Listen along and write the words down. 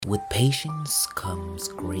With patience comes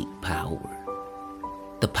great power.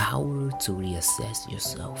 The power to reassess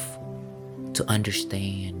yourself, to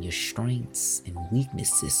understand your strengths and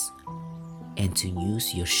weaknesses, and to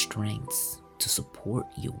use your strengths to support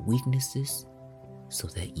your weaknesses so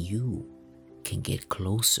that you can get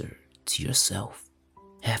closer to yourself.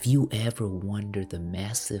 Have you ever wondered the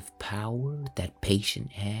massive power that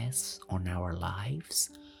patience has on our lives?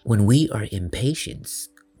 When we are impatient,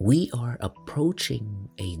 we are approaching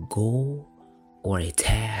a goal or a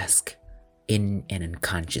task in an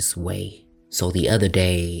unconscious way. So the other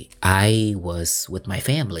day, I was with my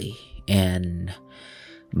family, and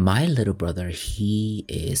my little brother, he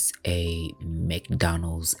is a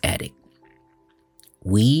McDonald's addict.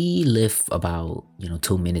 We live about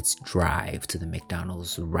 2 minutes drive to the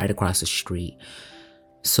McDonald's right across the street.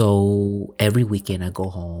 So every weekend I go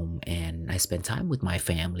home and I spend time with my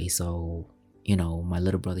family. So my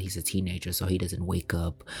little brother, he's a teenager, so he doesn't wake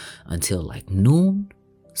up until like noon.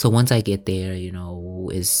 So once I get there,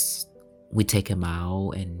 is we take him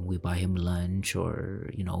out and we buy him lunch or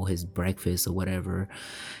his breakfast or whatever.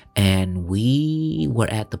 And we were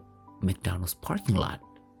at the McDonald's parking lot.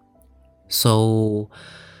 So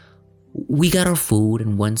we got our food,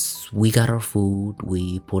 and once we got our food,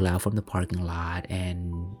 we pull out from the parking lot,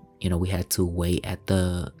 and we had to wait at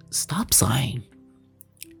the stop sign.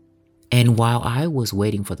 And while I was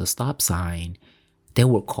waiting for the stop sign, there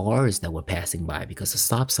were cars that were passing by because the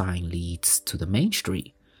stop sign leads to the main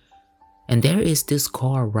street. And there is this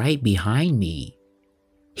car right behind me.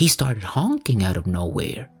 He started honking out of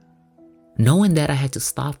nowhere, knowing that I had to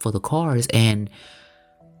stop for the cars, and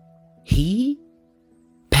he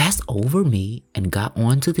passed over me and got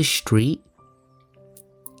onto the street,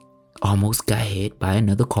 almost got hit by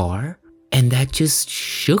another car. And that just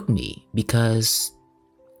shook me, because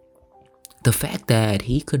the fact that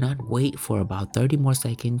he could not wait for about 30 more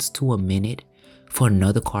seconds to a minute for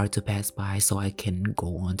another car to pass by so I can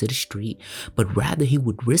go onto the street, but rather he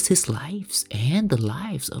would risk his lives and the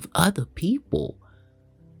lives of other people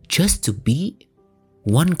just to beat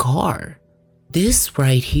one car. This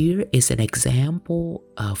right here is an example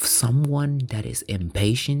of someone that is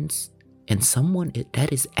impatient and someone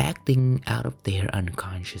that is acting out of their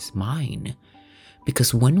unconscious mind.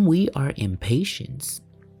 Because when we are impatient,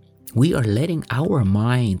 we are letting our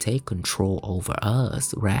mind take control over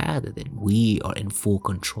us rather than we are in full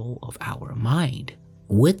control of our mind.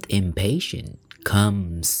 With impatience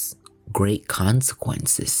comes great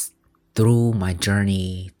consequences. Through my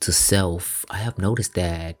journey to self, I have noticed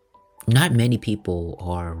that not many people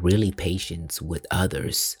are really patient with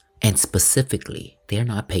others, and specifically, they're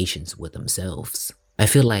not patient with themselves. I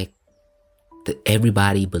feel like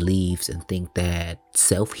everybody believes and think that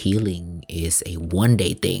self-healing is a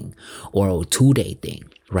one-day thing or a two-day thing,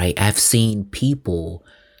 right? I've seen people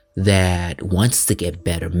that wants to get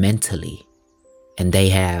better mentally, and they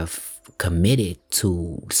have committed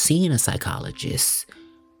to seeing a psychologist,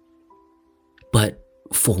 but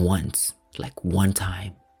for once, like one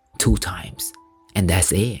time, 2 times, and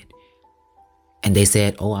that's it. And they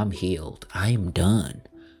said, oh, I'm healed. I am done.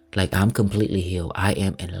 Like, I'm completely healed. I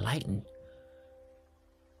am enlightened.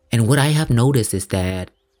 And what I have noticed is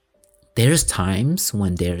that there's times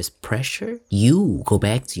when there is pressure, you go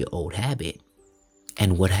back to your old habit.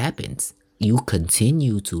 And what happens? You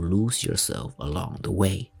continue to lose yourself along the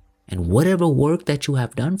way. And whatever work that you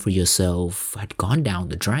have done for yourself had gone down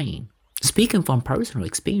the drain. Speaking from personal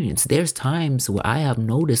experience, there's times where I have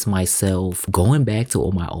noticed myself going back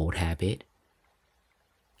to my old habit,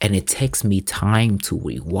 and it takes me time to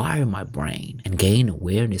rewire my brain and gain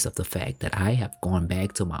awareness of the fact that I have gone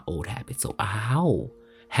back to my old habit. So how?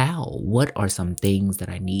 What are some things that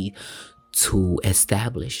I need to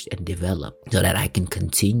establish and develop so that I can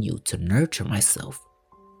continue to nurture myself?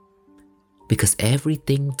 Because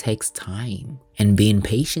everything takes time, and being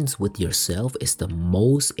patient with yourself is the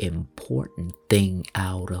most important thing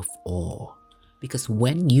out of all. Because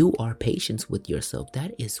when you are patient with yourself,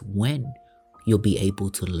 that is when you'll be able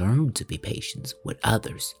to learn to be patient with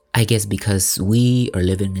others. I guess because we are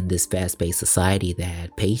living in this fast-paced society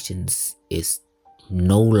that patience is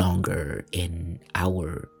no longer in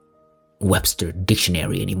our Webster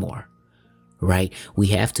dictionary anymore. Right? We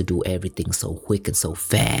have to do everything so quick and so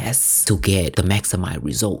fast to get the maximized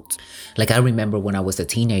results. Like, I remember when I was a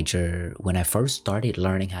teenager, when I first started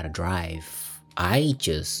learning how to drive, I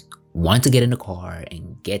just wanted to get in the car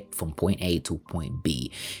and get from point A to point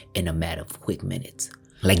B in a matter of quick minutes.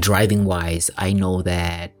 Like, driving wise, I know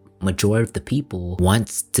that majority of the people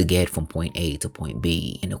wants to get from point A to point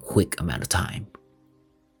B in a quick amount of time.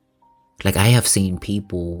 Like, I have seen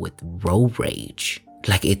people with road rage.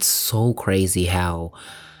 Like, it's so crazy how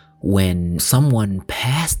when someone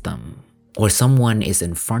passed them or someone is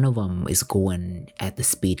in front of them is going at the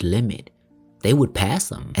speed limit, they would pass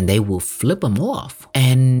them and they will flip them off.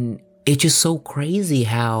 And it's just so crazy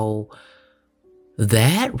how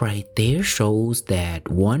that right there shows that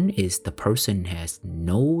one is the person has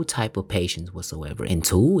no type of patience whatsoever. And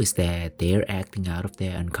two is that they're acting out of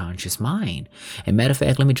their unconscious mind. And matter of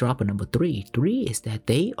fact, let me drop a number three. Three is that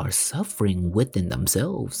they are suffering within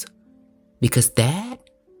themselves, because that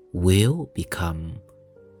will become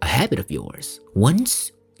a habit of yours.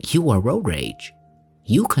 Once you are road rage,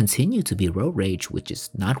 you continue to be road rage, which is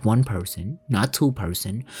not one person, not two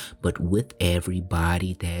person, but with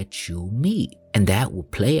everybody that you meet. And that will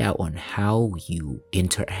play out on how you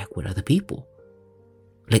interact with other people.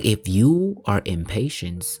 Like if you are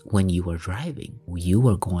impatient when you are driving, you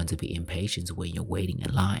are going to be impatient when you're waiting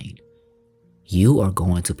in line. You are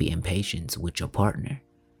going to be impatient with your partner.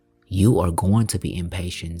 You are going to be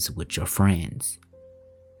impatient with your friends.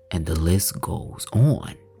 And the list goes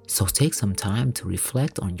on. So take some time to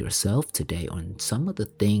reflect on yourself today on some of the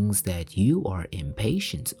things that you are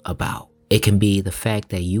impatient about. It can be the fact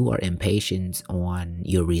that you are impatient on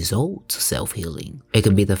your results self-healing. It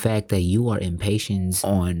can be the fact that you are impatient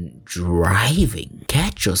on driving.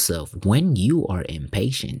 Catch yourself when you are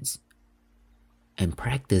impatient and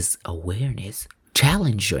practice awareness.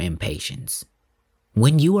 Challenge your impatience.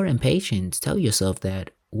 When you are impatient, tell yourself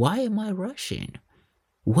that, why am I rushing?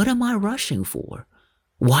 What am I rushing for?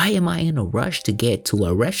 Why am I in a rush to get to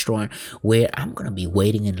a restaurant where I'm going to be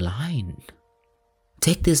waiting in line?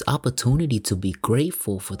 Take this opportunity to be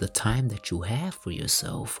grateful for the time that you have for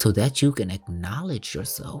yourself so that you can acknowledge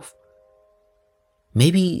yourself.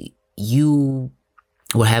 Maybe you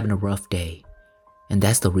were having a rough day, and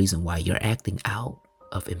that's the reason why you're acting out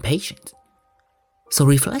of impatience. So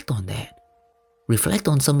reflect on that. Reflect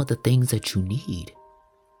on some of the things that you need.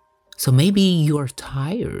 So maybe you're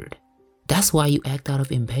tired. That's why you act out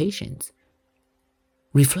of impatience.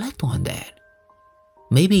 Reflect on that.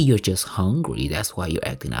 Maybe you're just hungry. That's why you're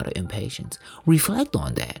acting out of impatience. Reflect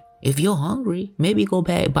on that. If you're hungry, maybe go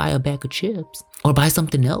back, buy a bag of chips or buy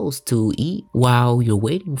something else to eat while you're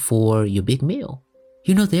waiting for your big meal.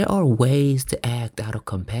 You know, there are ways to act out of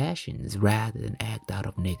compassion rather than act out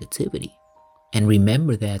of negativity. And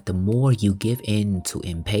remember that the more you give in to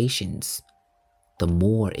impatience, the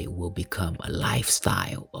more it will become a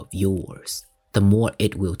lifestyle of yours. The more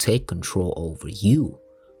it will take control over you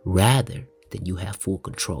rather than you have full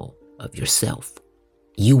control of yourself.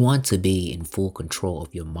 You want to be in full control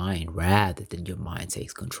of your mind rather than your mind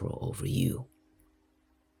takes control over you.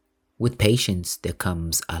 With patience, there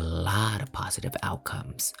comes a lot of positive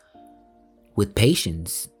outcomes. With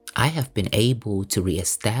patience, I have been able to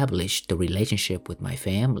reestablish the relationship with my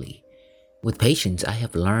family. With patience, I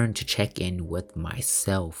have learned to check in with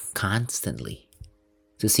myself constantly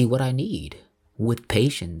to see what I need. With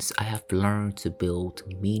patience, I have learned to build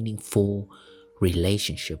meaningful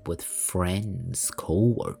relationship with friends,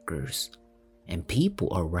 co-workers, and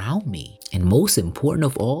people around me. And most important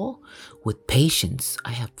of all, with patience,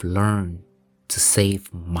 I have learned to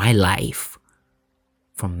save my life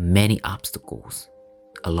from many obstacles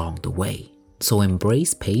along the way. So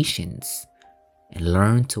embrace patience and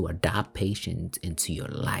learn to adopt patience into your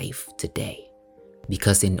life today.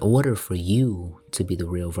 Because in order for you to be the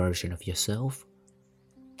real version of yourself,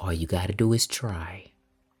 all you gotta do is try.